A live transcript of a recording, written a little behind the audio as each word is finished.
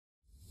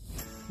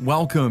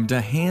Welcome to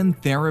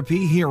Hand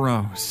Therapy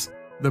Heroes,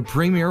 the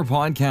premier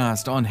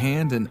podcast on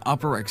hand and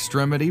upper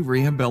extremity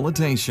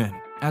rehabilitation.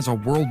 As a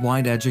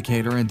worldwide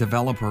educator and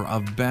developer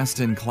of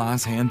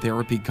best-in-class hand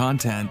therapy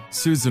content,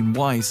 Susan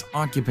Weiss,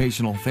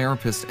 occupational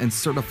therapist and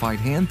certified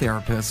hand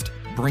therapist,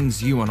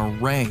 brings you an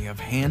array of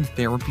hand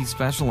therapy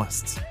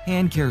specialists,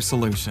 hand care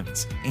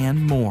solutions,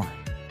 and more.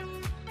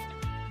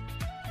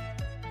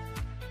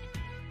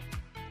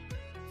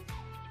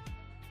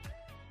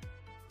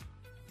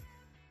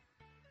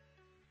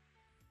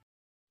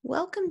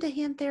 Welcome to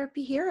Hand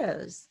Therapy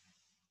Heroes.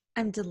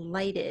 I'm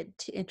delighted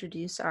to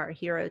introduce our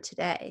hero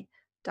today,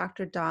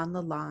 Dr. Don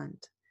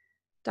Lalonde.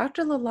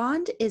 Dr.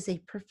 Lalonde is a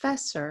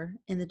professor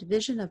in the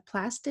Division of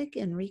Plastic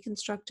and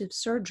Reconstructive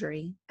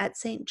Surgery at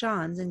St.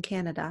 John's in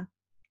Canada.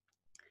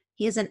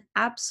 He is an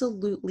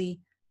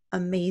absolutely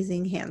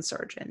amazing hand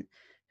surgeon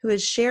who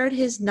has shared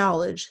his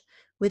knowledge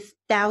with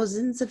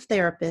thousands of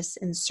therapists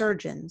and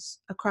surgeons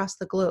across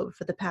the globe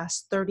for the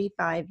past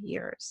 35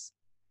 years.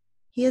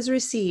 He has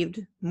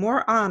received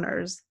more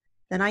honors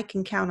than I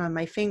can count on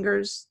my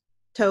fingers,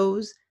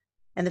 toes,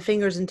 and the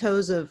fingers and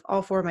toes of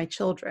all four of my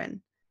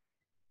children.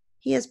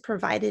 He has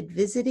provided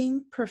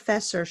visiting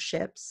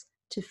professorships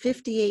to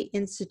 58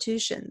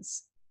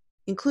 institutions,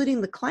 including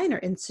the Kleiner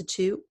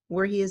Institute,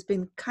 where he has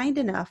been kind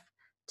enough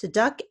to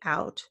duck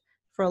out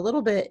for a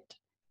little bit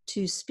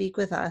to speak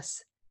with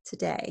us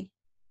today.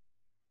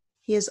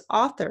 He has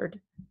authored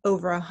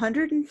over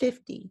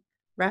 150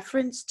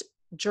 referenced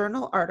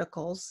journal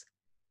articles,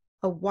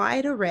 a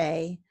wide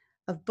array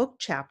of book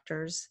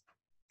chapters,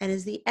 and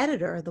is the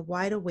editor of the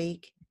Wide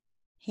Awake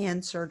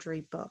Hand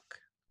Surgery book.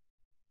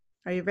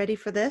 Are you ready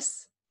for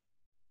this?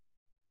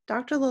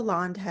 Dr.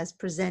 Lalonde has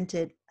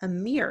presented a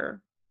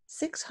mere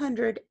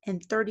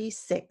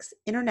 636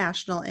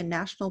 international and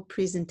national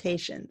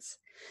presentations.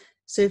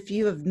 So if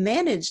you have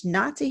managed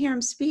not to hear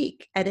him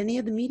speak at any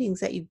of the meetings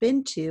that you've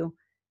been to,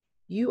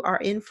 you are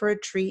in for a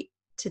treat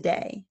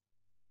today.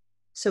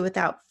 So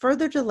without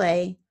further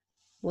delay,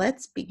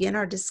 let's begin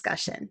our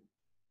discussion.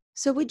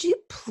 So would you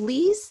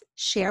please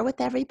share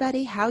with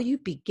everybody how you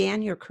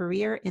began your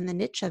career in the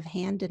niche of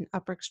hand and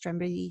upper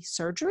extremity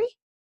surgery?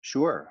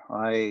 Sure.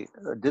 I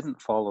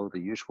didn't follow the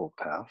usual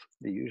path.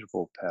 The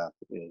usual path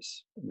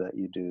is that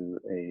you do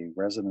a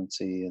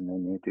residency and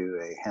then you do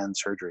a hand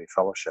surgery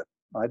fellowship.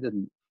 I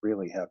didn't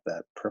really have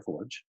that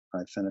privilege.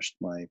 I finished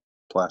my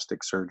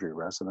plastic surgery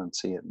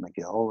residency at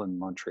McGill in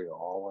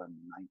Montreal in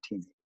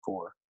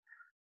 1984.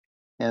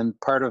 And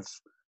part of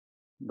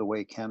the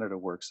way Canada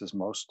works is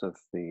most of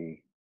the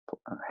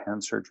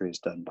hand surgery is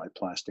done by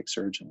plastic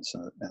surgeons.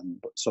 And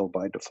so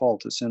by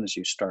default, as soon as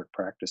you start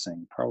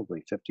practicing,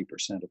 probably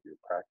 50% of your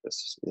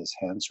practice is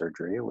hand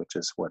surgery, which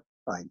is what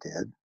I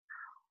did.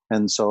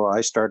 And so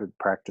I started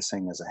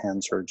practicing as a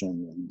hand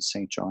surgeon in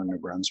St. John, New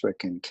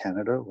Brunswick in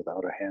Canada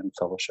without a hand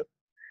fellowship.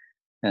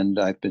 And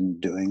I've been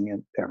doing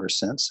it ever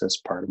since as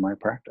part of my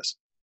practice.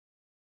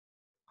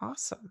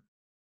 Awesome.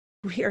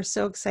 We are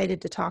so excited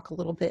to talk a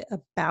little bit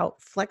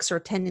about flexor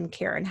tendon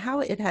care and how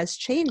it has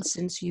changed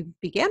since you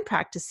began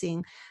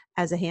practicing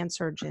as a hand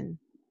surgeon.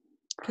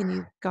 Can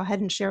you go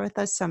ahead and share with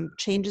us some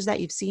changes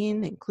that you've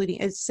seen,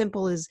 including as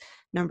simple as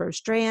number of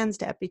strands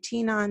to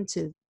epitenon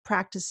to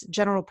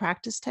general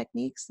practice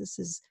techniques? This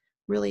is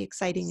really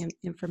exciting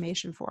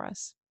information for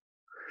us.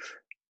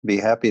 Be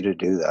happy to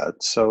do that.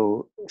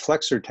 So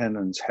flexor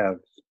tendon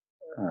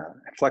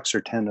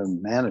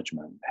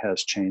management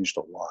has changed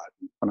a lot.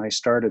 When I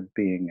started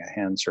being a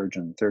hand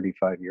surgeon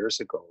 35 years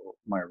ago,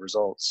 my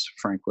results,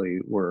 frankly,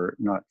 were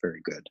not very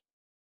good.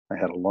 I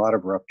had a lot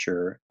of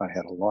rupture. I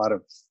had a lot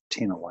of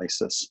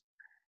tenolysis.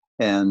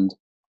 And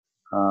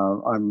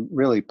I'm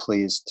really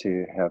pleased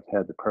to have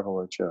had the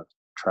privilege of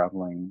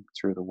traveling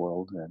through the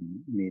world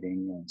and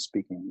meeting and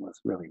speaking with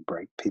really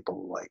bright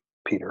people like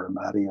Peter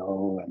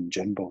Amadio and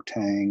Jinbo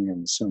Tang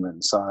and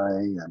Sumin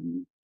Sai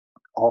and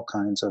all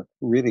kinds of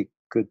really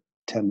good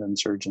tendon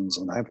surgeons,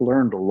 and I've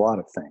learned a lot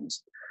of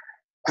things.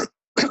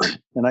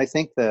 And I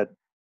think that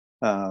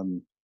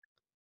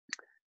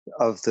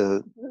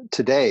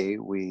today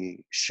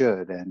we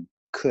should and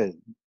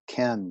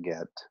can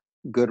get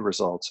good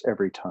results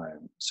every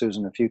time.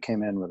 Susan, if you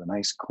came in with a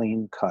nice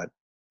clean cut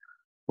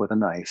with a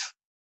knife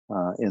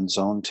in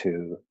zone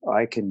 2,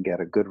 I can get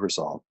a good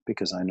result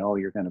because I know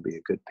you're going to be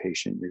a good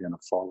patient. You're going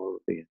to follow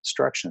the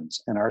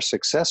instructions, and our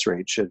success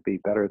rate should be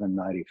better than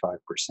 95%,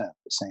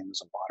 the same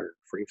as a moderate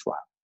free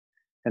flap.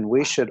 And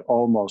we should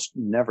almost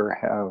never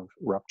have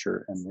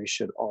rupture, and we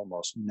should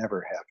almost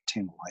never have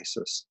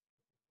tenolysis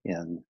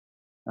in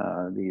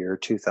the year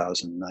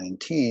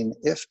 2019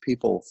 if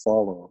people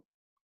follow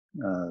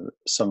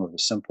some of the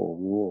simple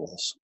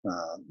rules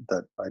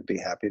that I'd be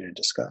happy to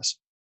discuss.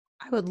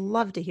 I would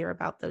love to hear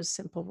about those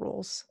simple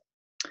rules.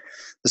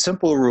 The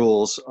simple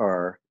rules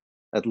are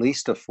at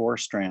least a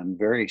 4-strand,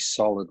 very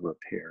solid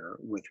repair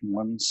with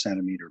 1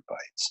 centimeter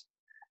bites,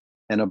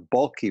 and a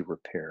bulky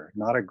repair,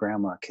 not a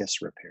grandma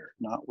kiss repair,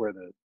 not where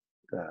the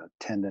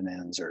tendon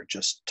ends are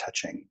just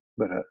touching,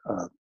 but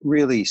a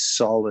really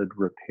solid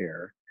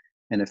repair.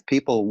 And if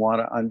people want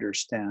to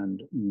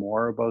understand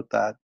more about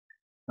that,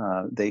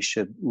 they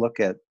should look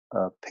at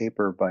a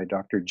paper by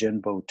Dr.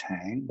 Jinbo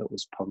Tang that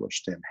was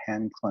published in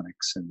Hand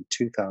Clinics in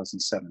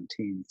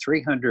 2017,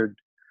 300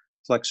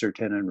 flexor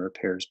tendon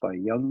repairs by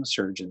young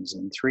surgeons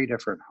in 3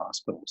 different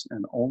hospitals,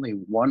 and only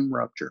 1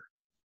 rupture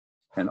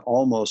and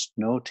almost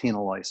no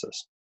tenolysis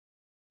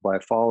by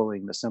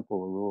following the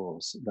simple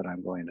rules that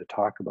I'm going to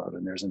talk about.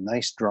 And there's a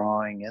nice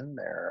drawing in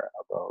there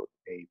about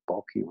a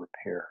bulky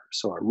repair.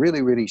 So a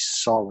really, really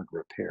solid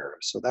repair.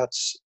 So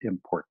that's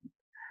important.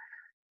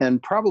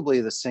 And probably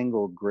the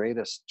single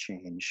greatest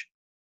change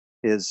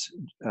is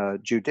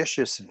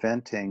judicious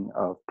venting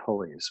of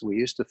pulleys. We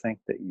used to think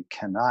that you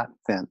cannot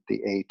vent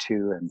the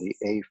A2 and the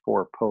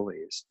A4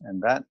 pulleys,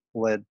 and that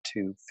led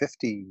to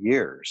 50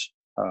 years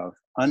of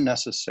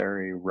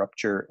unnecessary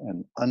rupture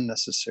and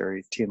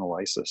unnecessary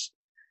tenolysis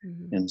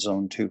in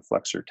zone 2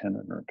 flexor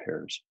tendon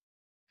repairs.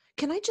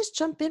 Can I just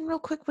jump in real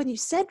quick? When you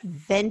said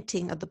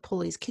venting of the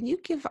pulleys, can you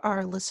give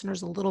our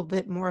listeners a little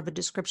bit more of a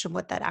description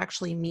what that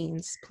actually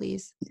means,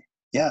 please?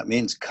 Yeah, it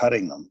means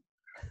cutting them.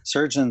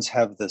 Surgeons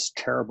have this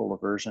terrible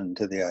aversion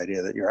to the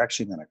idea that you're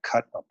actually going to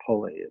cut a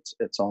pulley.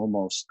 It's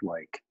almost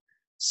like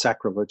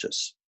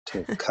sacrilegious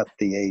to cut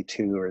the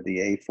A2 or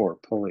the A4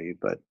 pulley.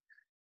 But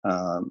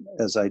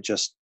as I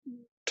just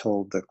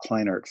told the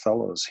Kleinert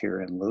Fellows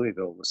here in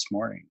Louisville this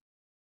morning,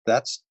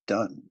 that's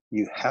done.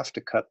 You have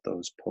to cut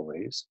those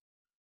pulleys,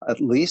 at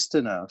least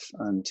enough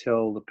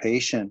until the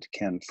patient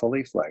can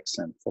fully flex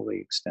and fully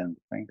extend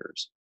the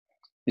fingers.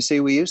 You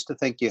see, we used to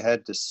think you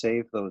had to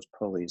save those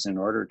pulleys in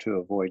order to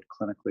avoid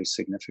clinically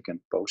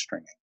significant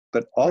bowstringing.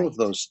 But all of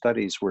those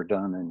studies were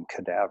done in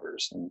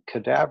cadavers, and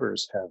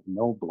cadavers have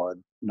no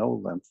blood,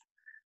 no lymph,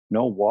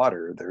 no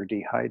water. They're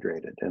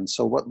dehydrated. And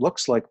so what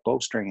looks like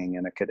bowstringing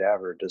in a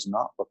cadaver does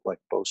not look like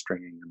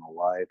bowstringing in a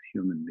live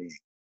human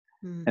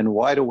being. And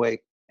wide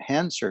awake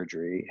hand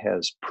surgery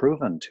has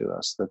proven to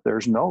us that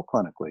there's no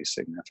clinically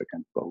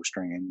significant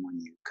bowstringing when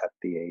you cut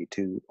the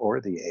A2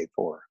 or the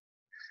A4.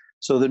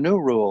 So the new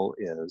rule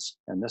is,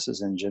 and this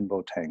is in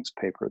Jinbo Tang's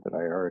paper that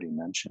I already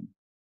mentioned,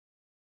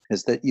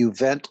 is that you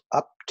vent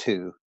up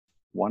to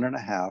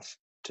 1.5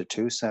 to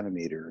 2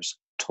 centimeters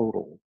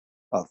total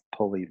of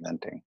pulley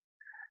venting.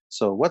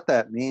 So what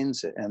that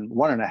means, and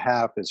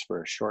 1.5 is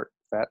for short,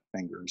 fat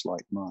fingers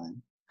like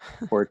mine,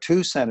 or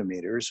 2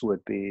 centimeters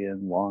would be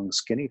in long,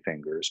 skinny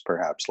fingers,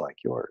 perhaps like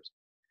yours.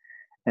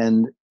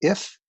 And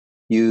if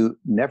you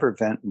never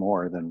vent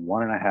more than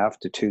 1.5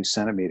 to 2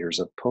 centimeters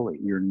of pulley,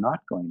 you're not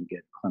going to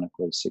get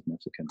clinically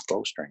significant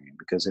bowstringing,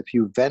 because if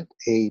you vent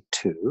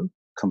A2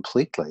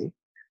 completely,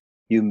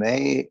 you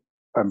may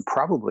and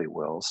probably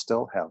will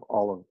still have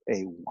all of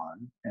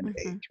A1 and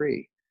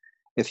A3.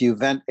 If you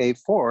vent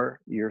A4,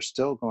 you're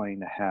still going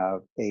to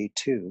have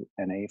A2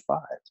 and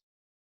A5.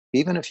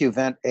 Even if you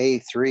vent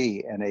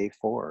A3 and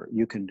A4,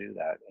 you can do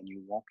that and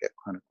you won't get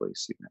clinically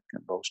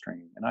significant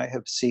bowstringing. And I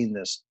have seen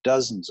this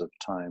dozens of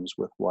times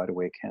with wide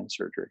awake hand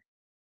surgery.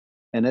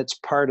 And it's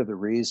part of the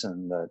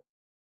reason that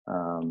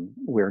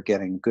we're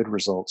getting good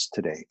results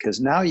today,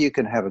 because now you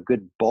can have a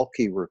good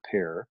bulky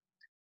repair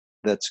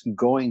that's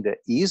going to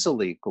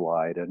easily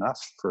glide enough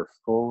for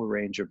full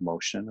range of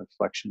motion of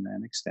flexion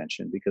and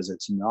extension, because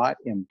it's not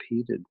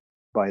impeded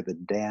by the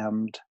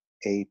damned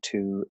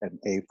A2 and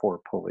A4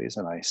 pulleys.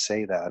 And I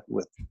say that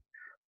with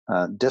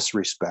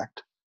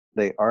disrespect.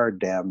 They are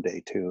damned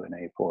A2 and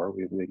A4.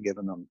 We've been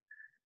given them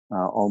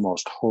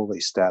almost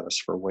holy status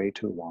for way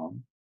too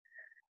long.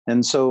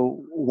 And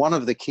so one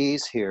of the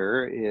keys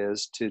here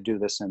is to do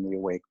this in the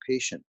awake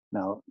patient.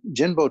 Now,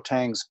 Jinbo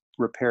Tang's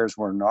repairs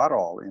were not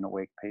all in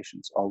awake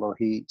patients, although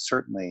he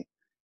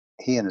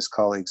and his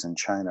colleagues in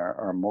China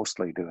are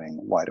mostly doing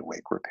wide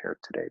awake repair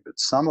today. But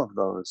some of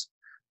those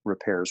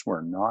repairs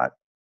were not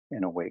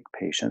in awake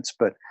patients.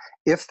 But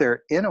if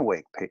they're in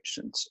awake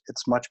patients,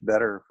 it's much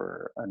better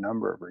for a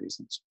number of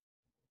reasons.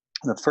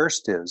 The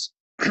first is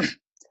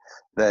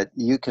that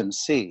you can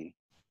see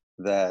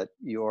that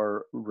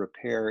your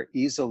repair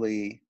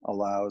easily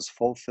allows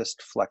full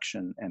fist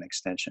flexion and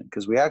extension,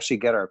 because we actually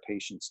get our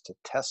patients to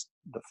test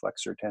the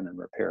flexor tendon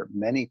repair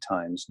many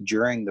times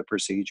during the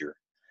procedure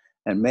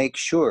and make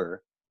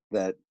sure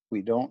that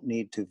we don't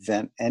need to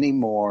vent any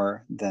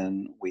more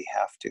than we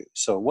have to.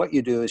 So what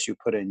you do is you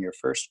put in your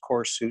first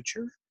core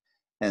suture,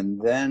 and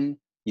then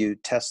you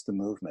test the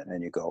movement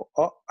and you go,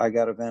 oh, I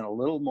got to vent a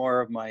little more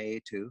of my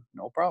A2.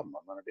 No problem,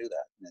 I'm going to do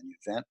that. And then you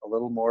vent a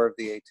little more of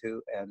the A2,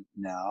 and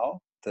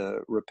now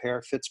the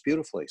repair fits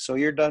beautifully. So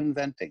you're done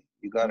venting.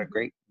 You got a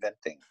great venting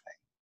thing.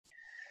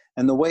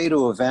 And the way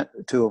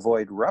to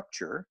avoid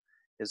rupture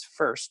is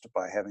first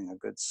by having a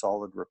good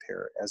solid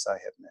repair, as I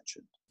have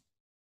mentioned.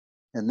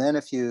 And then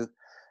if you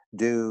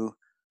do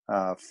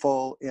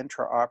full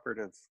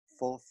intraoperative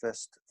full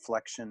fist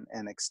flexion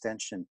and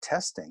extension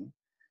testing,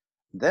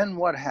 then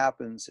what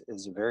happens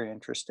is a very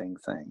interesting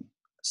thing.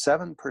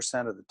 7%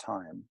 of the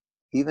time,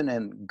 even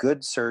in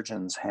good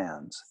surgeons'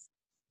 hands,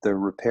 the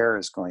repair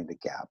is going to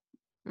gap.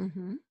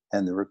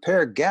 And the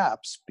repair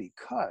gaps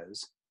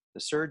because the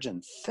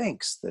surgeon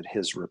thinks that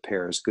his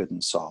repair is good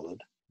and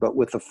solid, but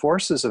with the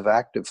forces of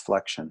active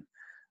flexion,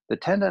 the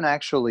tendon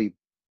actually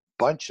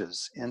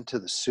bunches into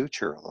the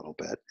suture a little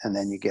bit, and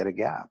then you get a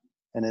gap.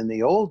 And in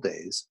the old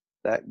days,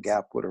 that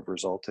gap would have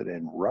resulted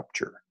in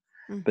rupture.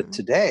 But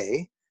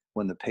today,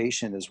 when the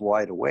patient is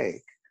wide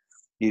awake,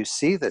 you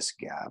see this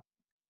gap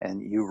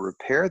and you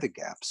repair the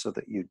gap so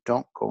that you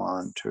don't go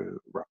on to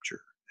rupture.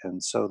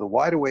 And so the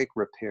wide awake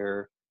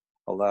repair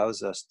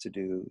allows us to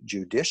do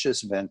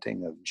judicious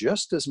venting of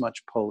just as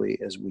much pulley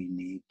as we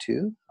need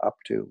to, up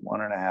to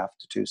 1.5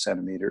 to 2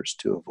 centimeters,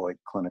 to avoid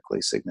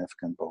clinically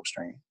significant bow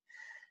strain.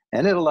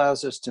 And it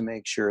allows us to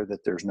make sure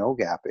that there's no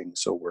gapping,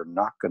 so we're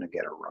not going to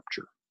get a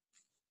rupture.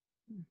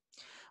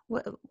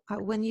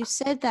 When you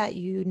said that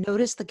you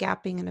notice the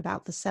gapping in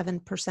about the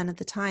 7% of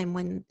the time,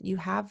 when you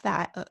have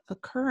that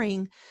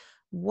occurring,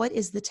 what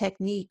is the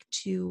technique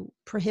to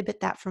prohibit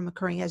that from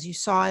occurring? As you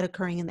saw it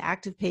occurring in the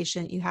active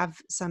patient, you have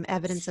some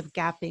evidence of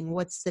gapping.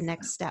 What's the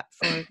next step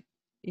for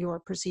your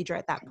procedure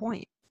at that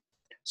point?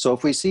 So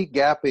if we see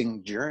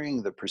gapping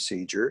during the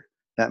procedure,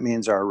 that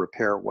means our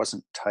repair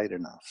wasn't tight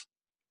enough.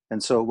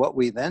 And so what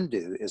we then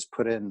do is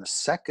put in the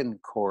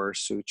second core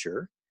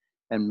suture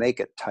and make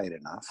it tight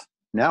enough.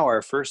 Now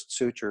our first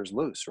suture is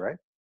loose, right?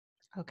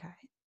 Okay.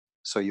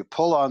 So you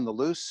pull on the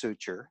loose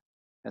suture,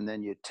 and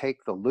then you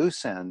take the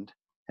loose end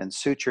and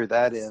suture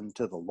that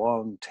into the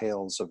long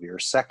tails of your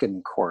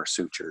second core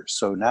suture.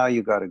 So now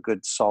you got a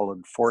good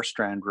solid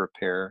 4-strand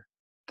repair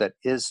that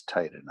is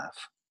tight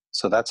enough.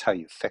 So that's how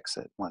you fix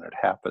it when it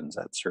happens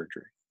at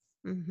surgery.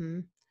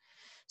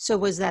 So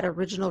was that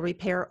original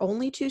repair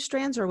only 2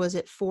 strands, or was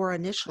it 4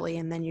 initially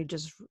and then you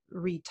just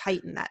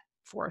retighten that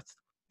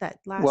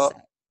last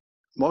set?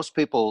 Most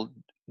people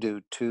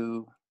do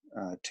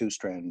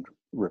 2-strand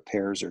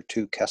repairs, or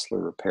 2 Kessler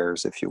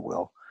repairs, if you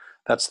will.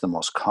 That's the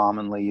most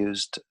commonly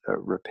used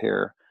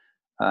repair.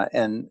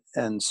 And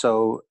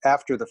so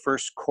after the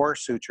first core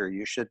suture,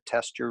 you should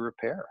test your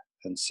repair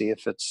and see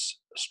if it's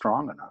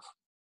strong enough.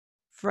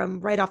 From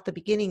right off the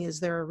beginning, is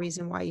there a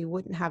reason why you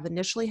wouldn't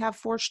initially have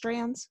 4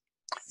 strands?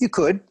 You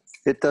could.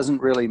 It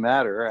doesn't really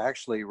matter.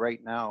 Actually, right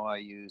now I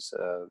use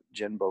a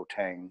Jinbo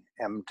Tang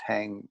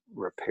M-Tang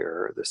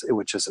repair,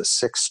 which is a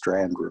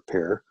 6-strand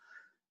repair.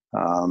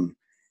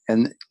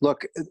 And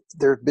look,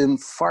 there's been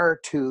far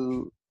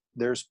too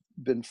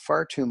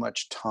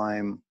much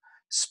time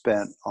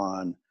spent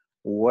on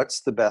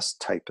what's the best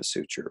type of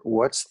suture,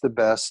 what's the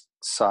best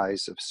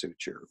size of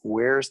suture,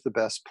 where's the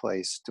best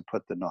place to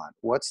put the knot,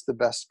 what's the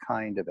best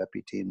kind of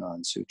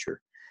epitenon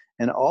suture.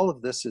 And all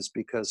of this is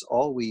because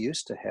all we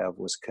used to have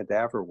was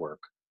cadaver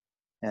work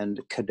and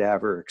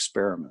cadaver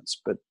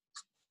experiments, but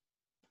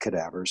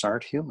cadavers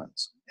aren't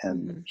humans,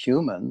 and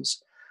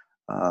humans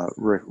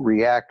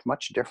react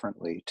much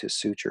differently to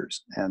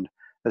sutures. And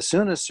as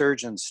soon as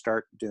surgeons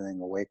start doing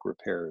awake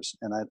repairs,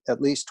 and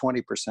at least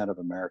 20% of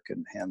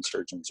American hand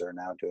surgeons are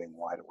now doing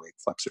wide awake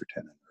flexor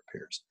tendon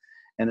repairs.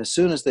 And as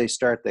soon as they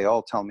start, they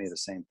all tell me the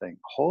same thing.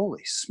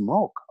 Holy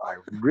smoke, I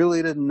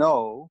really didn't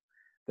know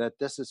that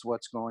this is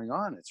what's going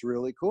on. It's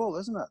really cool,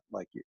 isn't it?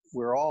 Like,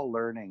 we're all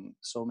learning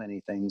so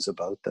many things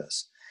about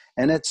this.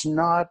 And it's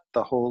not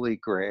the holy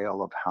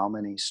grail of how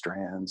many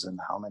strands and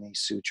how many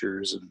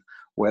sutures and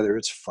whether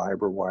it's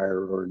fiber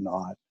wire or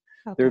not.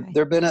 Okay.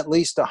 There have been at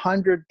least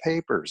 100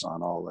 papers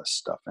on all this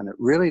stuff, and it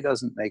really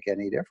doesn't make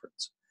any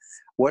difference.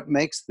 What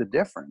makes the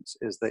difference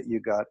is that you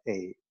got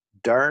a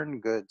darn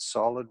good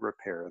solid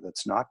repair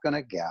that's not going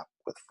to gap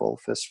with full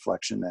fist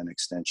flexion and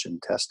extension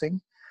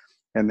testing,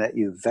 and that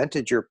you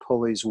vented your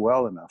pulleys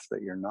well enough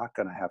that you're not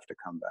going to have to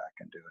come back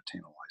and do a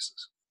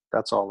tenolysis.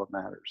 That's all that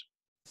matters.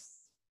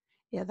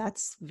 Yeah,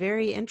 that's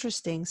very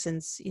interesting,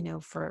 since,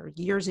 for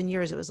years and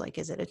years, it was like,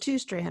 is it a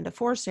 2-strand, a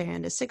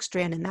 4-strand, a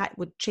 6-strand? And that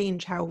would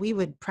change how we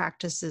would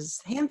practice as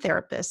hand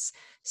therapists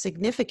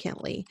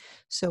significantly.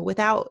 So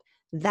without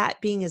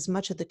that being as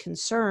much of the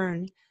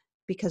concern,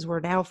 because we're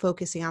now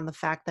focusing on the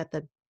fact that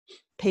the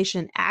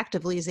patient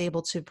actively is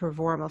able to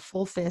perform a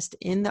full fist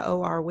in the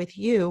OR with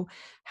you,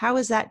 how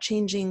is that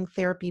changing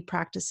therapy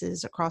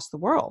practices across the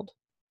world?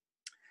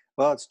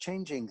 Well, it's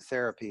changing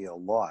therapy a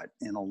lot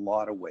in a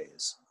lot of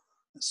ways.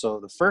 So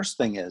the first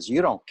thing is,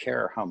 you don't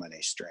care how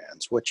many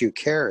strands. What you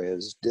care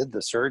is, did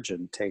the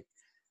surgeon take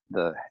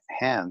the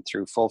hand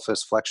through full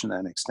fist flexion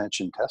and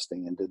extension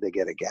testing, and did they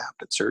get a gap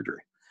at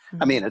surgery?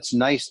 I mean, it's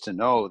nice to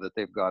know that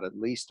they've got at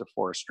least a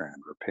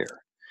 4-strand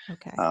repair.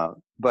 Okay.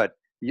 But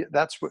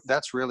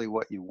that's really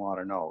what you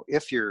want to know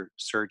if your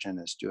surgeon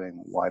is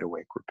doing wide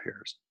awake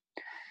repairs.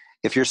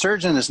 If your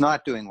surgeon is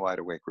not doing wide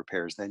awake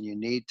repairs, then you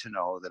need to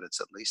know that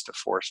it's at least a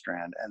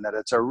 4-strand and that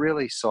it's a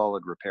really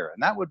solid repair.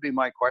 And that would be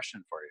my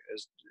question for you: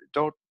 is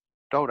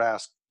don't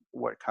ask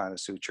what kind of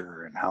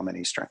suture and how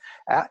many strands.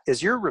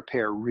 Is your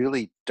repair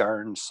really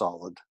darn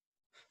solid?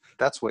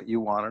 That's what you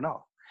want to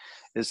know.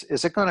 Is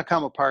it going to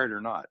come apart or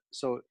not?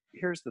 So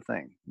here's the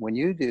thing: when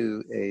you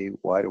do a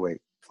wide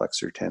awake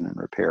flexor tendon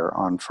repair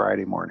on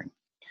Friday morning,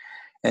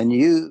 and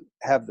you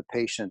have the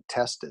patient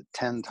tested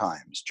 10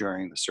 times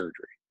during the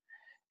surgery,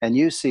 and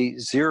you see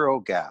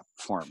 0 gap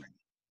forming,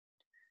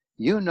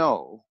 you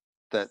know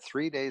that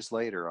 3 days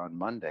later on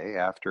Monday,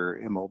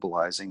 after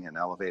immobilizing and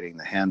elevating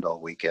the hand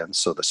all weekend,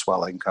 so the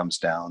swelling comes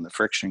down, the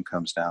friction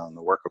comes down,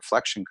 the work of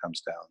flexion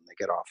comes down, they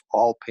get off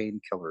all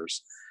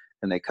painkillers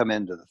and they come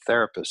into the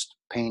therapist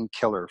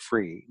painkiller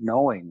free,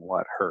 knowing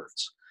what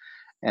hurts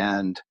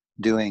and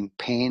doing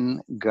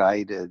pain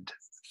guided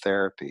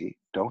therapy.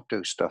 Don't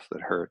do stuff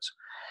that hurts.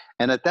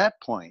 And at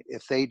that point,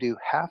 if they do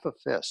half a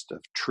fist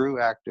of true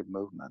active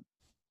movement,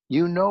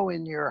 you know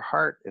in your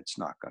heart it's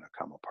not going to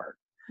come apart.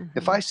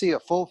 If I see a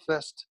full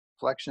fist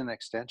flexion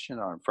extension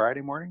on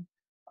Friday morning,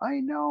 I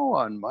know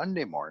on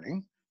Monday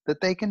morning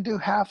that they can do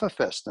half a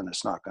fist and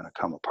it's not going to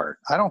come apart.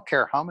 I don't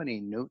care how many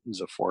newtons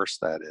of force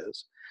that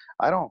is.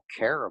 I don't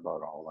care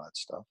about all that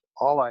stuff.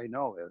 All I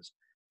know is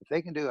if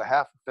they can do a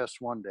half a fist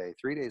one day,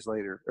 3 days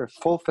later, or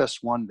full fist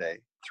one day,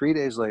 3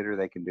 days later,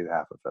 they can do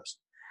half a fist.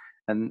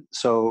 And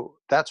so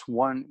that's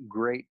one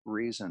great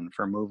reason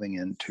for moving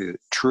into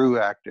true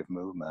active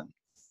movement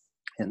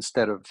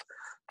instead of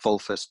full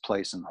fist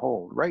place and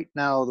hold. Right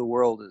now, the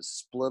world is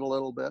split a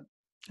little bit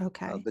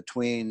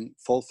between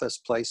full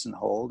fist place and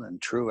hold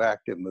and true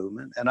active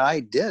movement. And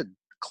I did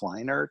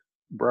Kleiner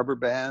rubber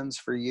bands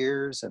for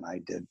years, and I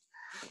did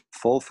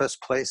full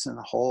fist place and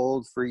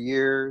hold for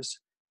years.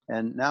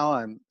 And now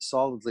I'm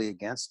solidly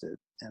against it.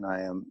 And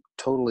I am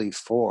totally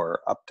for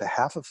up to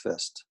half a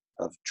fist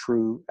of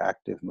true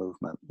active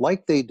movement,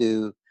 like they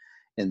do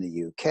in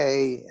the UK,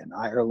 in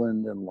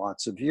Ireland, and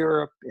lots of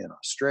Europe, in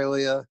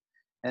Australia,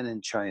 and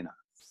in China,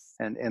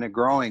 and in a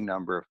growing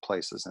number of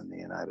places in the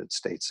United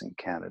States and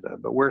Canada.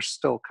 But we're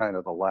still kind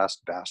of the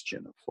last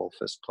bastion of full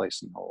fist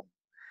place and hold.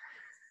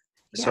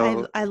 Yeah,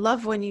 so, I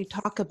love when you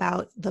talk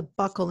about the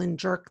buckle and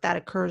jerk that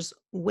occurs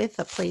with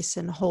a place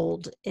and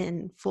hold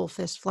in full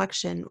fist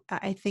flexion.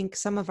 I think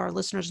some of our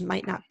listeners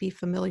might not be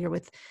familiar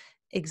with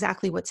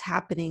exactly what's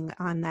happening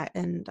on that.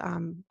 And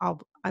I'm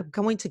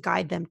going to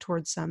guide them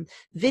towards some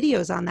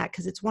videos on that,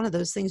 because it's one of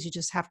those things you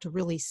just have to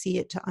really see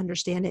it to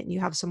understand it. And you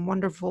have some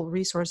wonderful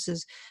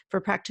resources for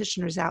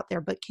practitioners out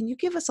there. But can you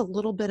give us a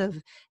little bit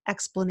of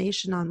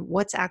explanation on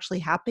what's actually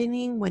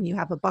happening when you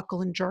have a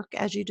buckle and jerk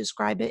as you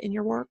describe it in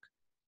your work?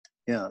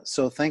 Yeah,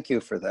 so thank you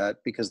for that,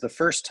 because the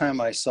first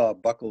time I saw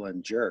buckle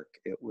and jerk,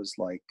 it was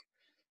like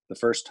the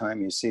first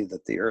time you see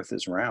that the earth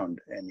is round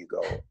and you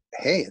go,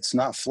 hey, it's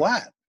not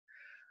flat.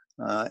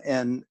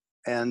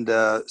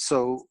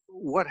 So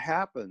what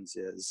happens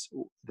is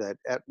that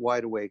at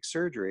Wide Awake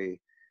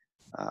Surgery,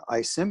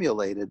 I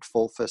simulated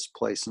full fist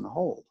place and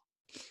hold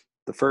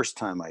the first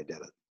time I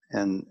did it.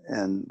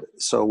 And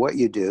so what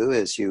you do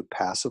is you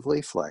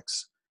passively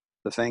flex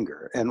the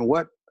finger. And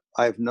what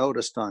I've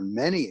noticed on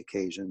many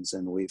occasions,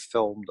 and we've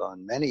filmed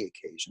on many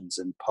occasions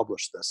and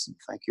published this, and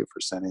thank you for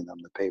sending them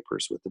the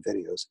papers with the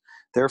videos.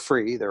 They're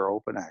free, they're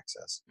open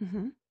access.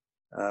 Mm-hmm.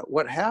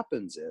 What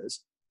happens is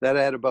that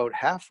at about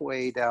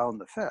halfway down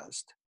the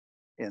fist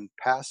in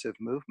passive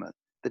movement,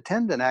 the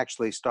tendon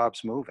actually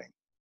stops moving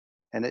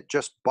and it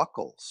just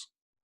buckles.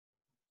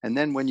 And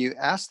then when you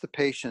ask the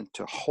patient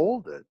to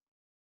hold it,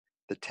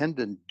 the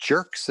tendon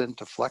jerks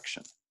into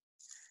flexion.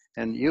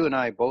 And you and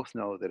I both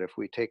know that if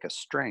we take a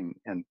string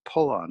and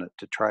pull on it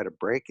to try to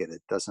break it,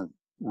 it doesn't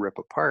rip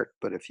apart.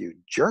 But if you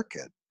jerk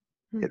it,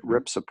 it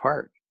rips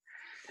apart.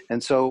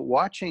 And so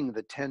watching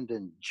the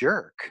tendon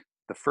jerk,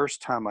 the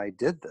first time I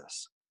did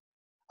this,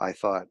 I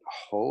thought,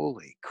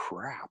 holy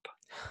crap,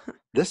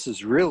 this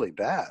is really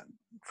bad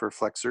for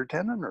flexor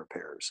tendon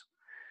repairs.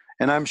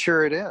 And I'm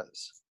sure it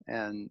is.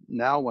 And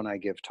now when I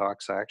give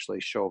talks, I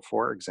actually show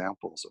 4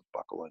 examples of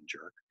buckle and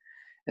jerk.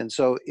 And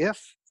so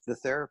if the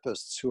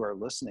therapists who are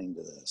listening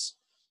to this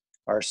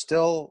are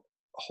still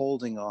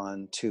holding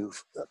on to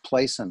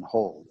place and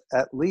hold,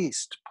 at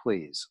least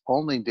please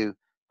only do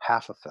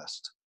half a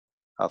fist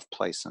of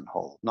place and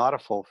hold, not a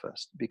full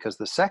fist, because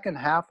the second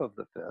half of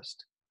the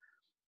fist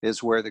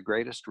is where the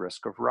greatest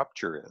risk of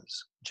rupture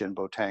is.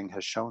 Jinbo Tang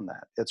has shown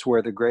that. It's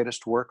where the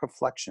greatest work of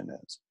flexion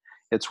is.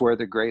 It's where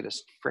the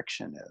greatest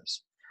friction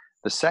is.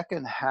 The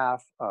second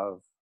half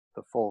of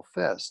the full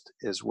fist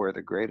is where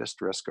the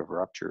greatest risk of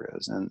rupture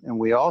is. And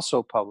we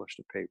also published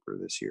a paper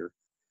this year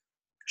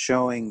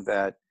showing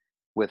that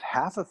with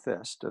half a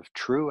fist of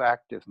true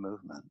active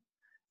movement,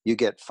 you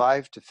get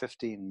 5 to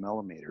 15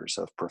 millimeters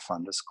of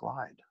profundus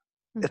glide.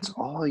 Mm-hmm. It's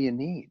all you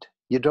need.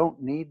 You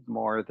don't need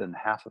more than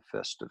half a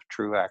fist of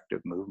true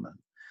active movement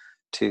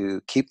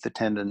to keep the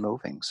tendon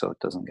moving so it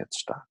doesn't get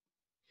stuck.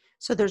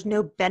 So there's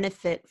no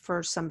benefit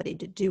for somebody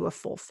to do a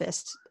full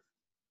fist?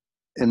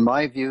 In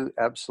my view,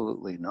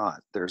 absolutely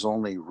not. There's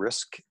only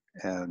risk,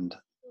 and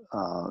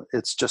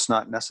it's just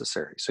not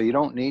necessary. So you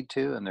don't need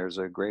to, and there's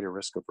a greater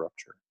risk of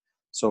rupture.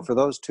 So for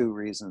those 2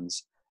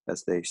 reasons,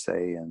 as they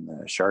say in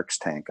the Shark's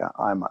Tank,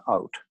 I'm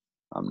out.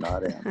 I'm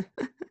not in.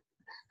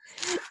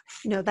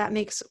 No, that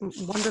makes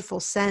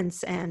wonderful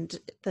sense. And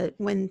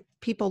when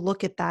people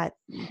look at that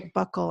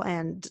buckle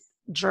and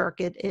jerk,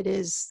 it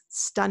is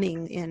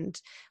stunning,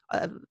 and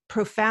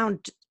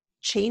profound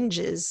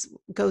changes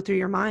go through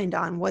your mind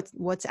on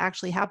what's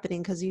actually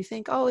happening, because you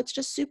think, oh, it's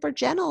just super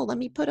gentle, let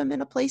me put them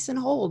in a place and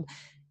hold,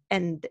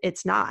 and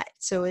it's not.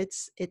 So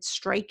it's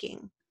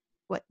striking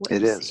what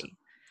it you is. see.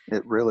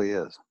 It really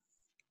is.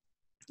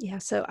 Yeah,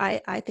 so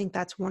I think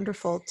that's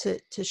wonderful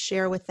to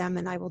share with them,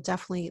 and I will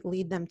definitely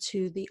lead them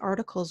to the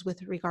articles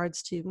with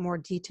regards to more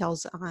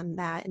details on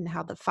that and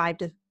how the 5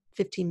 to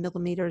 15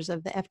 millimeters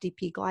of the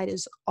FDP glide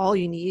is all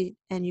you need,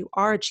 and you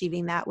are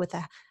achieving that with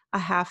a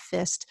half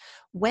fist.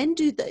 When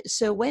do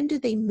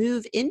they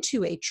move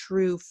into a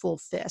true full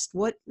fist?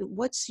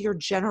 What's your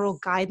general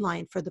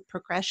guideline for the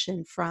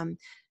progression from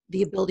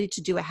the ability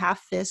to do a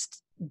half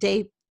fist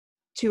day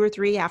 2 or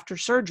 3 after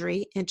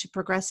surgery into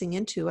progressing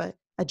into a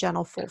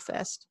gentle full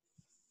fist?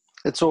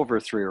 It's over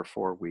 3 or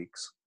 4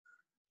 weeks.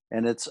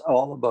 And it's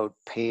all about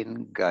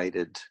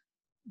pain-guided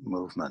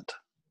movement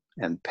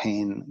and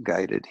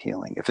pain-guided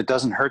healing. If it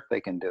doesn't hurt,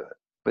 they can do it.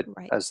 But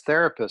Right. as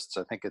therapists,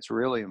 I think it's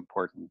really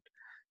important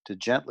to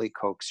gently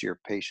coax your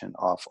patient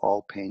off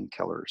all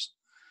painkillers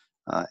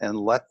and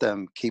let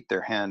them keep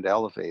their hand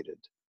elevated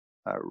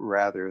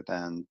rather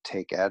than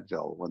take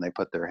Advil when they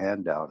put their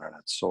hand down and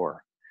it's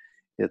sore.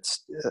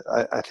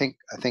 I think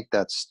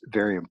that's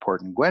very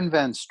important. Gwen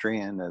Van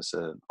Strien is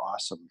an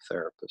awesome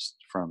therapist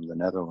from the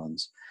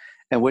Netherlands,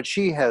 and what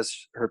she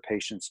has her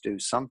patients do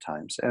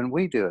sometimes, and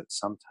we do it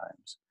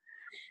sometimes,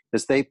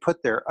 is they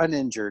put their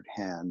uninjured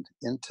hand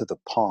into the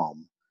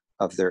palm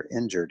of their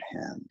injured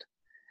hand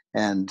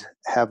and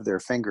have their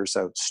fingers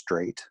out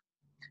straight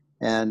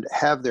and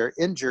have their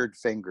injured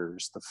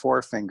fingers, the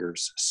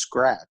forefingers,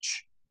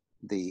 scratch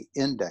the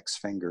index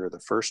finger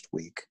the first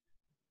week,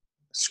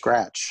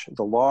 scratch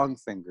the long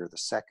finger the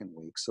second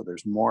week, so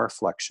there's more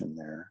flexion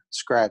there,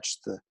 scratch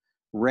the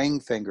ring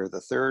finger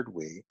the third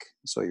week,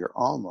 so you're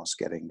almost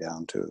getting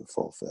down to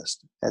full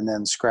fist, and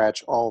then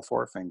scratch all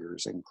 4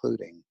 fingers,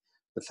 including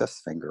the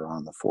 5th finger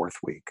on the 4th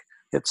week.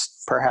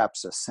 It's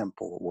perhaps a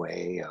simple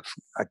way of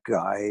a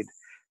guide,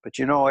 but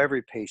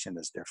every patient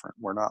is different.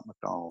 We're not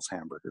McDonald's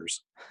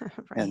hamburgers.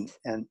 Right.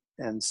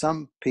 And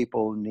some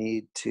people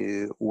need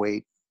to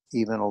wait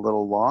even a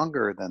little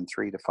longer than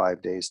 3 to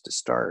 5 days to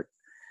start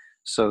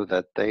so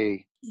that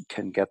they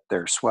can get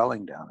their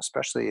swelling down,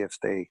 especially if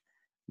they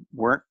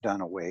weren't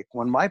done awake.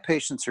 When my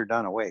patients are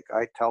done awake,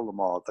 I tell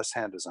them all, this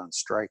hand is on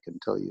strike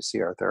until you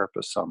see our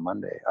therapist on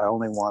Monday. I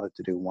only want it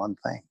to do one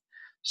thing: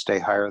 stay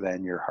higher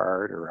than your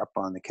heart or up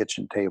on the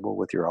kitchen table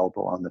with your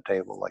elbow on the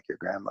table like your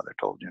grandmother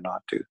told you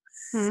not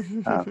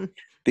to.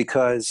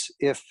 Because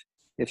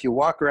if you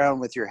walk around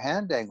with your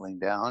hand dangling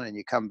down and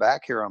you come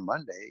back here on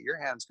Monday, your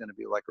hand's going to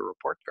be like a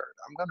report card.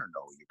 I'm going to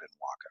know you've been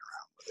walking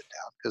around with it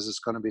down because it's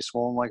going to be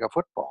swollen like a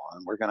football,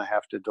 and we're going to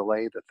have to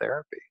delay the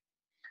therapy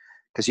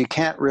because you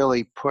can't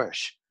really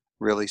push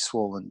really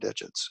swollen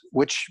digits.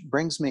 Which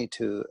brings me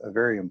to a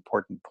very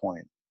important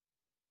point.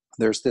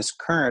 There's this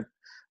current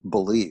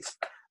belief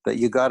that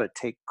you got to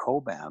take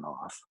Coban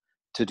off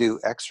to do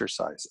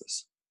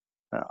exercises.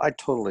 I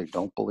totally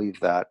don't believe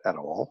that at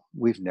all.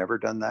 We've never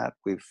done that.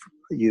 We've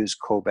used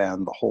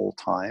Coban the whole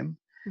time.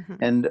 Mhm.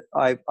 And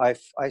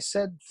I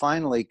said,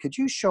 finally, could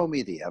you show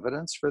me the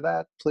evidence for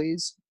that,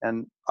 please?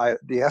 And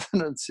the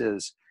evidence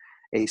is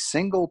a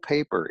single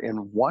paper in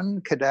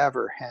one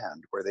cadaver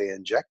hand where they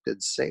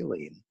injected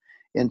saline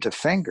into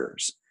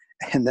fingers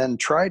and then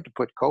tried to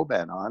put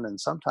Coban on.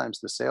 And sometimes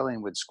the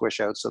saline would squish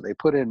out, so they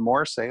put in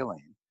more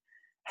saline.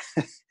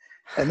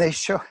 And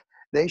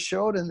they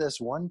showed in this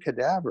one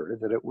cadaver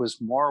that it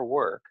was more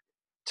work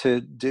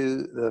to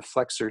do the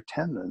flexor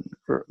tendon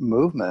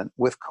movement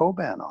with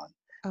Coban on.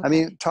 Okay. I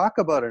mean, talk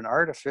about an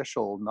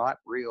artificial, not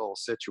real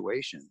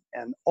situation.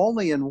 And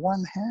only in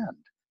one hand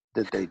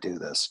did they do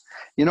this.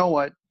 You know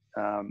what?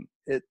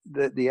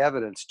 The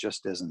evidence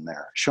just isn't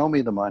there. Show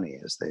me the money,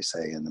 as they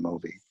say in the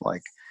movie.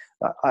 Like,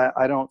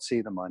 I don't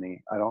see the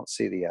money. I don't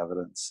see the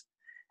evidence.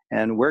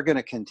 And we're going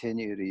to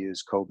continue to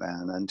use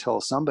Coban until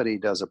somebody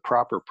does a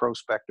proper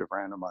prospective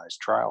randomized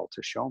trial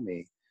to show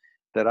me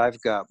that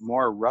I've got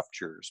more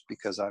ruptures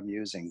because I'm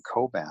using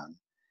Coban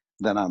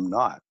than I'm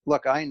not.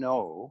 Look, I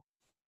know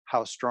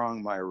how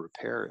strong my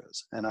repair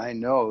is, and I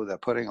know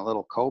that putting a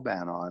little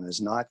Coban on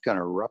is not going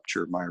to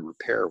rupture my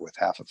repair with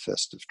half a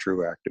fist of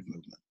true active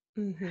movement.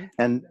 Mm-hmm.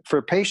 And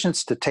for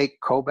patients to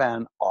take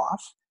Coban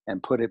off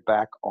and put it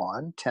back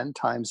on 10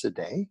 times a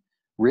day,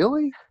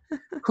 really?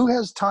 Who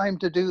has time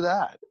to do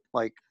that?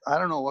 Like, I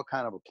don't know what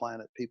kind of a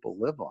planet people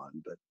live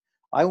on, but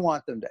I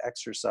want them to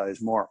exercise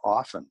more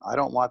often. I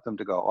don't want them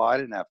to go, oh, I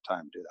didn't have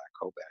time to do that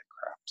Coban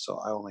crap, so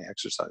I only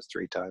exercised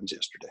 3 times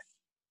yesterday.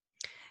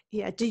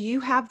 Yeah. Do you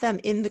have them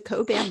in the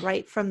Coban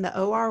right from the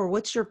OR, or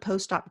what's your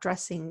post-op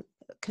dressing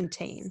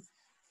contain?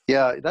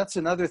 Yeah, that's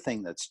another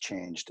thing that's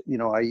changed.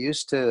 I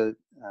used to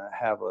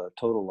have a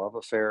total love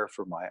affair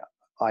for my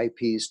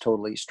IPs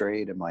totally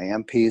straight and my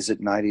MPs at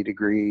 90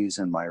 degrees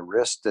and my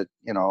wrist at,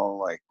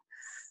 like,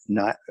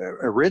 not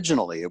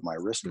originally my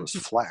wrist was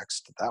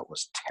flexed. That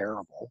was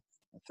terrible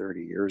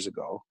 30 years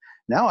ago.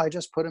 Now I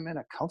just put them in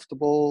a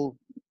comfortable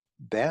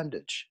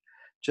bandage,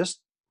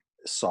 just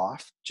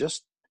soft,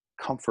 just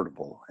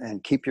comfortable,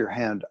 and keep your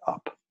hand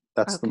up.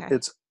 Okay.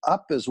 It's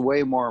up is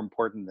way more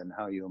important than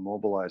how you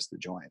immobilize the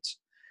joints.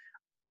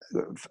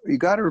 You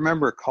got to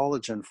remember,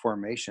 collagen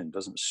formation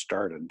doesn't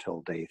start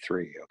until day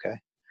 3. Okay.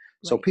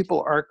 So Right.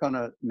 people aren't going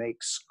to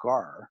make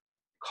scar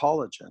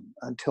collagen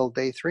until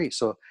day 3.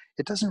 So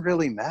it doesn't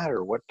really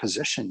matter what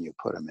position you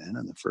put them in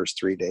the first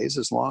 3 days,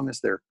 as long as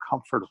they're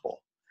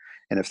comfortable.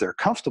 And if they're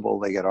comfortable,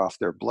 they get off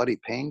their bloody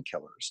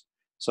painkillers.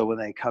 So when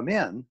they come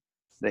in,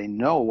 they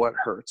know what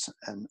hurts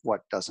and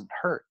what doesn't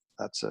hurt.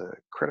 That's a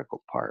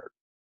critical part.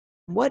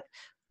 What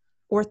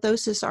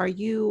orthosis are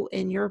you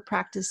in your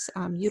practice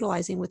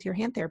utilizing with your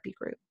hand therapy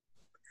group?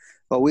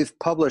 Well, we've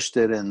published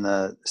it in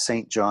the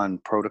St. John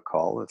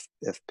Protocol,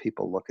 if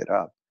people look it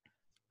up.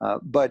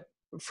 But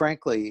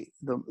frankly,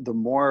 the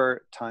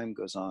more time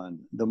goes on,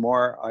 the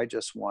more I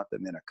just want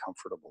them in a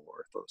comfortable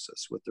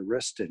orthosis, with the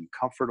wrist in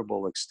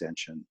comfortable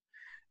extension,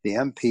 the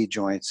MP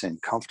joints in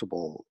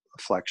comfortable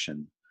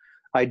flexion.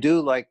 I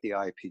do like the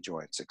IP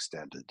joints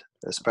extended,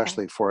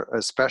 especially for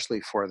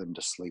them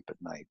to sleep at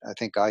night. I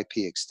think IP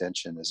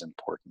extension is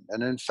important.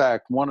 And in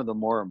fact, one of the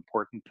more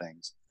important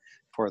things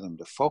for them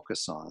to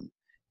focus on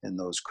in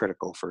those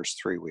critical first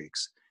 3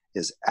 weeks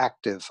is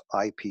active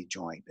IP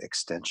joint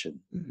extension.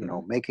 Mm-hmm. You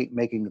know,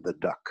 making the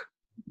duck,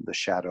 the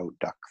shadow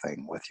duck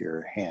thing with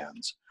your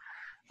hands.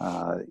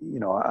 You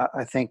know,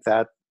 I think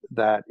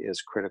that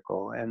is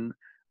critical. And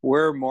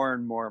we're more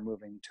and more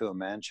moving to a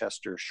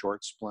Manchester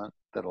short splint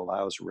that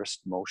allows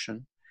wrist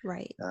motion.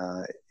 Right.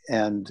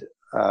 And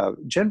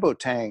Jinbo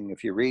Tang,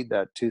 if you read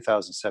that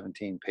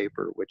 2017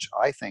 paper, which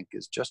I think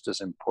is just as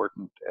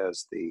important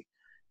as the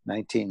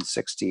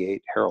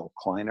 1968 Harold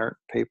Kleinert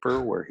paper,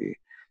 where he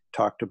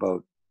talked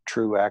about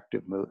true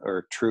active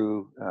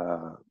true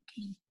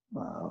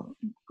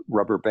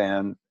rubber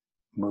band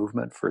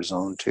movement for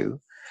zone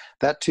 2.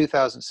 That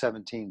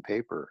 2017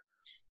 paper,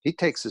 he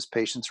takes his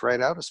patients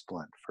right out of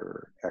splint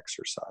for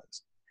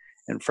exercise.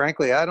 And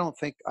frankly, I don't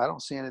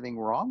see anything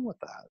wrong with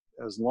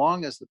that, as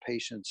long as the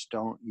patients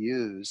don't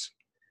use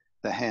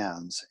the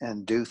hands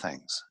and do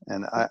things.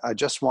 And I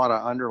just want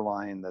to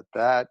underline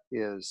that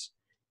is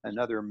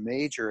another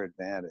major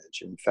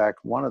advantage. In fact,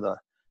 one of the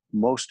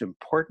most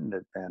important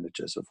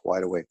advantages of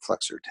wide awake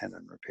flexor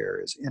tendon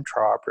repair is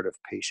intraoperative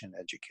patient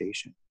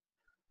education.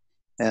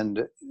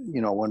 And,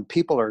 you know, when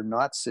people are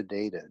not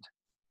sedated,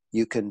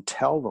 you can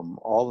tell them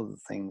all of the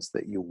things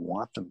that you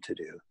want them to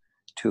do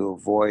to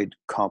avoid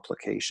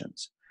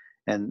complications.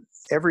 And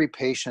every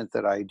patient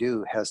that I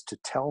do has to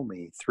tell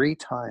me 3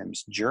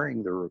 times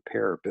during the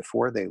repair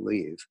before they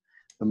leave.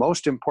 The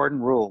most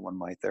important rule when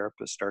my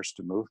therapist starts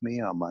to move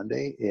me on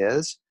Monday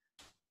is,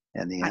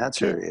 and the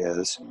answer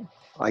is,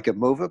 I can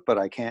move it, but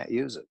I can't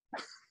use it.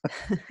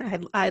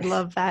 I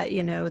love that.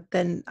 You know,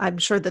 then I'm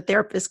sure the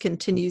therapist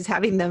continues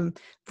having them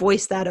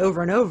voice that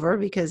over and over,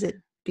 because it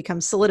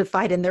becomes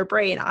solidified in their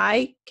brain.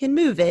 I can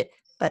move it,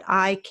 but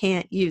I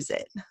can't use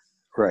it.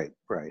 Right.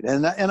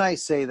 And I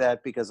say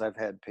that because I've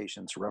had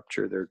patients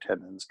rupture their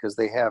tendons because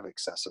they have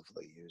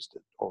excessively used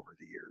it over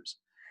the years.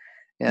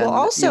 And, well,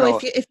 also, you know,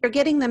 if you're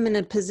getting them in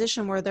a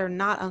position where they're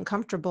not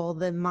uncomfortable,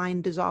 the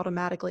mind is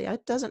automatically,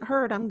 it doesn't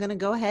hurt, I'm going to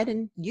go ahead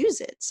and use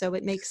it. So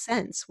it makes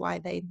sense why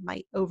they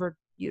might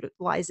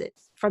overutilize it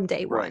from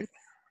day one.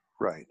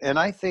 Right. And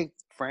I think,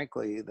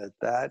 frankly,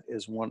 that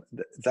is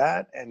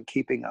that and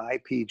keeping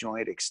IP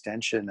joint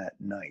extension at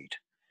night,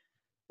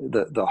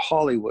 the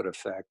Hollywood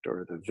effect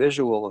or the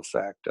visual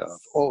effect of,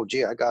 oh,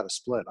 gee, I got a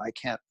split, I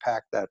can't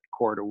pack that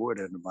cord of wood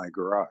into my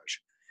garage.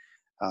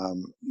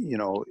 You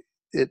know,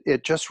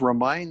 it just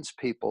reminds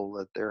people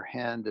that their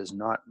hand is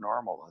not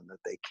normal and that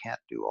they can't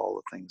do all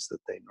the things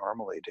that they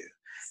normally do.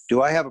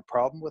 Do I have a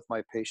problem with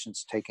my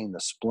patients taking the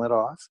splint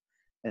off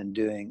and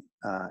doing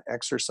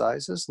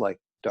exercises like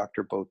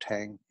Dr.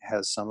 Boateng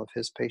has some of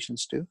his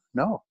patients do?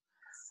 No,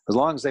 as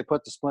long as they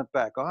put the splint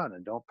back on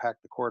and don't pack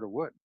the cord of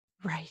wood.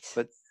 Right.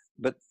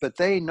 But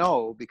they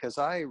know, because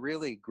I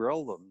really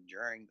grill them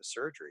during the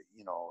surgery,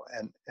 you know,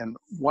 and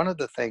one of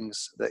the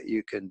things that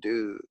you can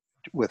do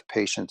with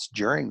patients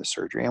during the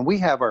surgery, and we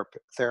have our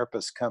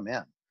therapists come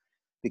in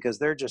because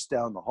they're just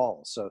down the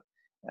hall. So,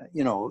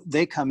 you know,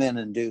 they come in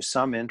and do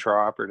some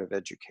intraoperative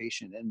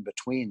education in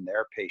between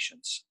their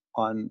patients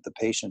on the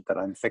patient that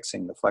I'm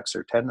fixing the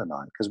flexor tendon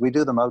on, because we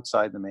do them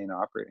outside the main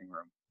operating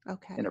room.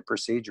 Okay. In a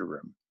procedure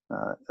room.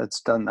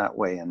 It's done that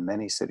way in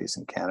many cities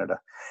in Canada.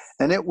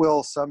 And it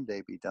will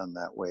someday be done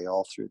that way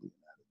all through the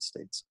United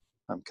States.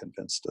 I'm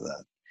convinced of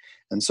that.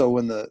 And so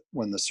when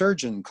the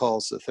surgeon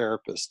calls the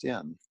therapist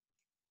in,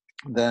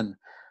 then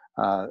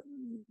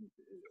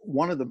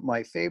one of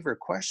my favorite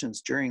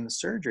questions during the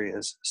surgery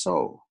is,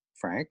 so,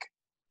 Frank,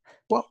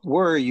 what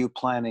were you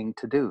planning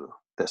to do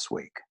this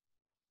week?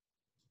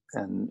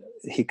 And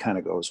he kind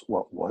of goes,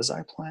 what was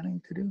I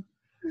planning to do?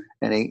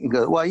 And he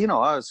goes, well, you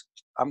know,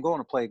 I'm going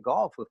to play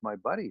golf with my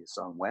buddies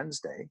on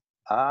Wednesday.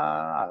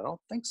 I don't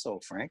think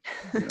so, Frank.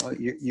 You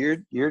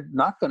know, you're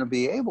not going to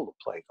be able to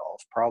play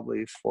golf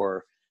probably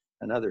for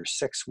another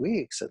 6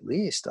 weeks at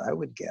least, I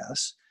would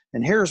guess.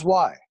 And here's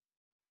why.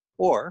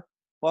 Or,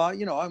 well,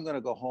 you know, I'm going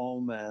to go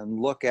home and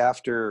look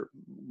after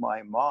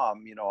my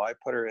mom. You know, I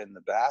put her in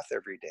the bath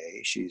every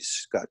day.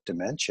 She's got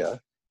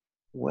dementia.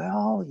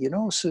 Well, you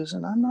know,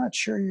 Susan, I'm not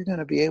sure you're going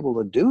to be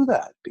able to do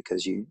that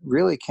because you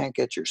really can't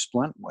get your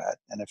splint wet.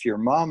 And if your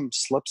mom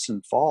slips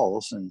and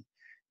falls and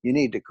you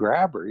need to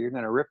grab her. You're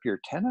going to rip your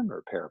tendon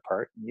repair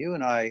apart. You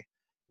and I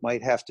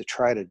might have to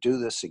try to do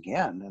this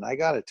again. And I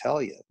got to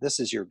tell you, this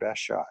is your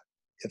best shot.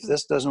 If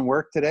this doesn't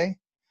work today,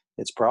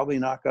 it's probably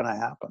not going to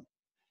happen.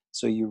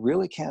 So you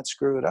really can't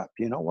screw it up.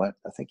 You know what?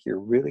 I think you're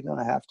really going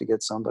to have to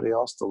get somebody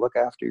else to look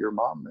after your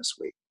mom this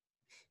week.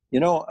 You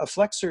know, a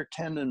flexor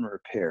tendon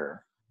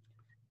repair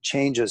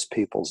changes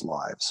people's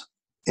lives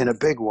in a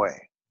big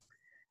way.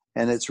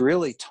 And it's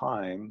really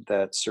time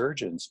that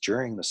surgeons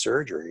during the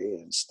surgery,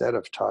 instead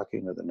of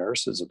talking to the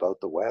nurses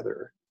about the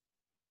weather,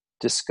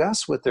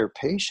 discuss with their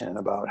patient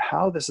about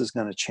how this is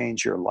going to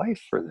change your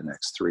life for the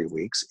next 3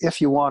 weeks if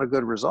you want a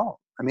good result.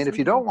 I mean, if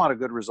you don't want a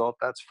good result,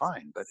 that's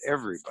fine, but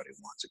everybody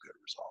wants a good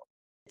result.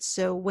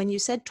 So when you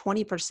said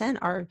 20%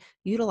 are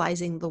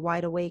utilizing the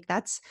Wide Awake,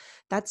 that's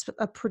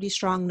a pretty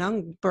strong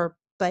number,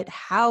 but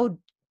how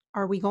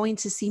are we going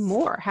to see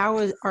more? How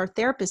are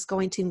therapists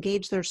going to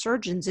engage their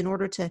surgeons in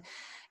order to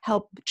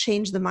help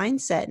change the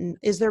mindset? And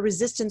is there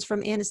resistance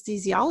from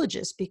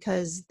anesthesiologists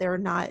because they're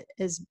not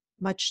as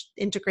much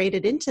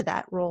integrated into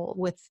that role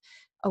with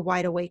a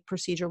Wide Awake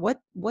procedure?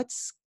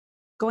 What's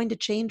going to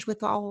change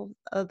with all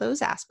of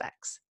those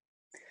aspects?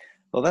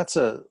 Well, that's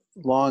a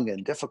long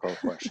and difficult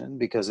question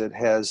because it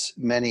has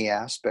many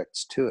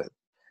aspects to it.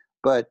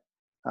 But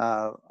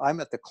I'm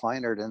at the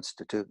Kleinert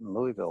Institute in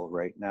Louisville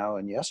right now,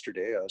 and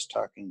yesterday I was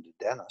talking to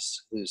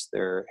Dennis, who's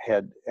their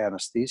head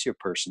anesthesia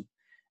person,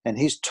 and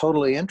he's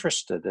totally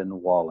interested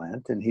in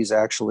Wallent, and he's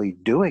actually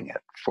doing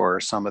it for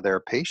some of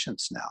their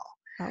patients now.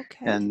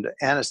 Okay. And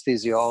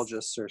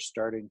anesthesiologists are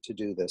starting to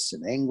do this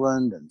in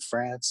England and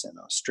France and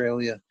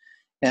Australia.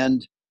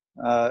 And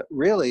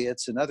really,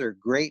 it's another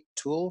great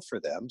tool for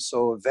them.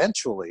 So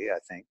eventually, I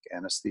think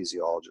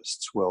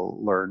anesthesiologists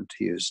will learn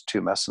to use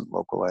tumescent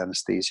local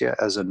anesthesia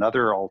as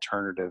another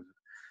alternative,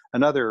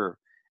 another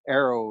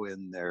arrow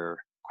in their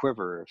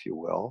quiver, if you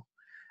will.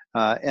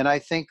 And I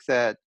think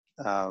that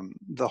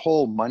the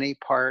whole money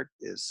part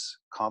is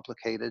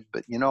complicated.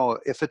 But, you know,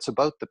 if it's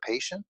about the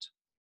patient,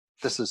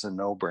 this is a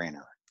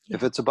no-brainer. Yeah.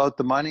 If it's about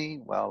the money,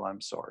 well,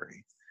 I'm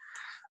sorry.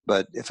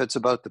 But if it's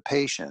about the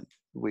patient,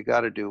 we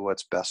got to do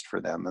what's best for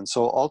them. And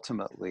so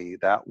ultimately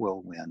that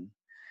will win.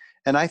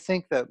 And I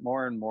think that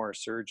more and more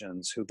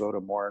surgeons who go to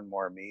more and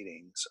more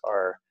meetings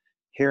are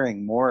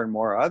hearing more and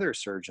more other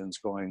surgeons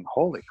going,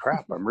 holy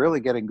crap, I'm really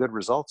getting good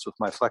results with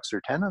my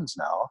flexor tendons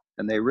now.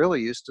 And they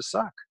really used to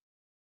suck.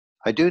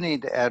 I do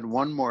need to add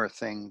one more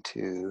thing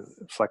to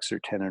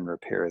flexor tendon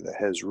repair that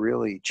has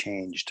really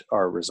changed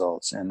our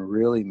results and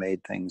really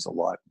made things a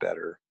lot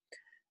better.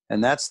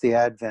 And that's the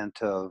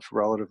advent of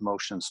relative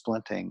motion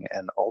splinting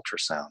and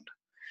ultrasound.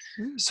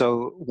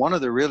 So one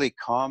of the really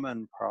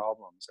common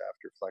problems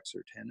after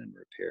flexor tendon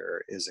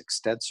repair is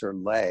extensor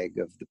lag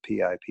of the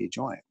PIP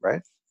joint,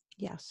 right?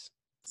 Yes.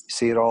 You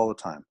see it all the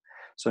time.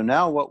 So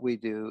now what we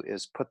do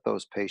is put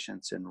those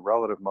patients in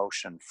relative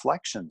motion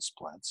flexion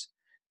splints,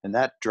 and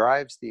that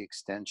drives the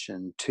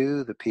extension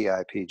to the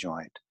PIP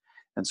joint.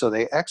 And so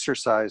they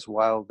exercise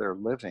while they're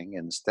living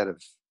instead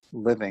of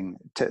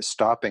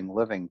stopping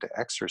living to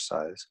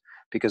exercise,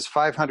 because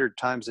 500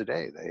 times a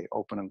day they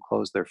open and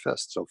close their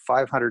fists. So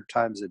 500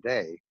 times a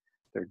day,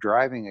 they're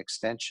driving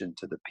extension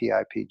to the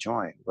PIP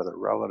joint with a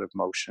relative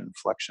motion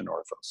flexion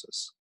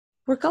orthosis.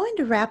 We're going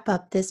to wrap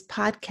up this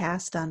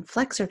podcast on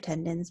flexor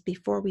tendons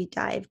before we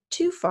dive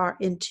too far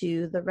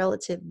into the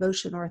relative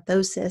motion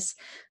orthosis,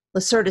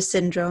 Lacerda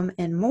syndrome,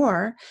 and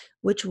more,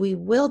 which we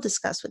will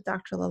discuss with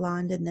Dr.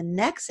 Lalonde in the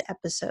next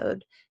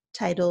episode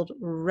titled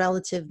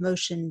Relative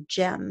Motion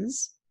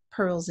Gems,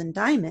 Pearls and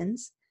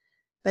Diamonds.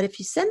 But if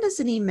you send us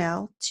an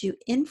email to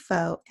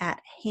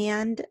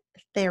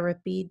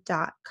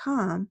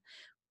info@handtherapy.com,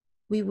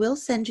 we will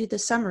send you the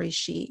summary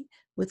sheet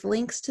with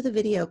links to the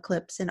video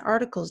clips and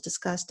articles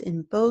discussed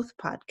in both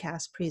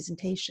podcast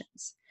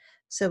presentations.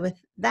 So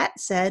with that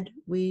said,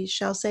 we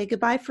shall say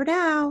goodbye for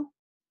now.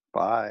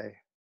 Bye.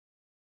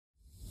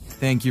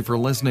 Thank you for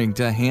listening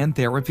to Hand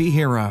Therapy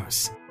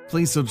Heroes.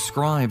 Please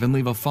subscribe and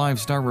leave a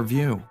 5-star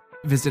review.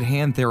 Visit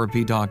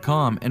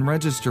handtherapy.com and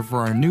register for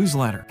our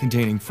newsletter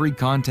containing free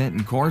content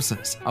and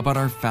courses about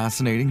our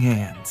fascinating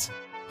hands.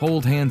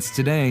 Hold hands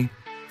today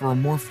for a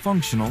more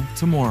functional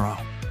tomorrow.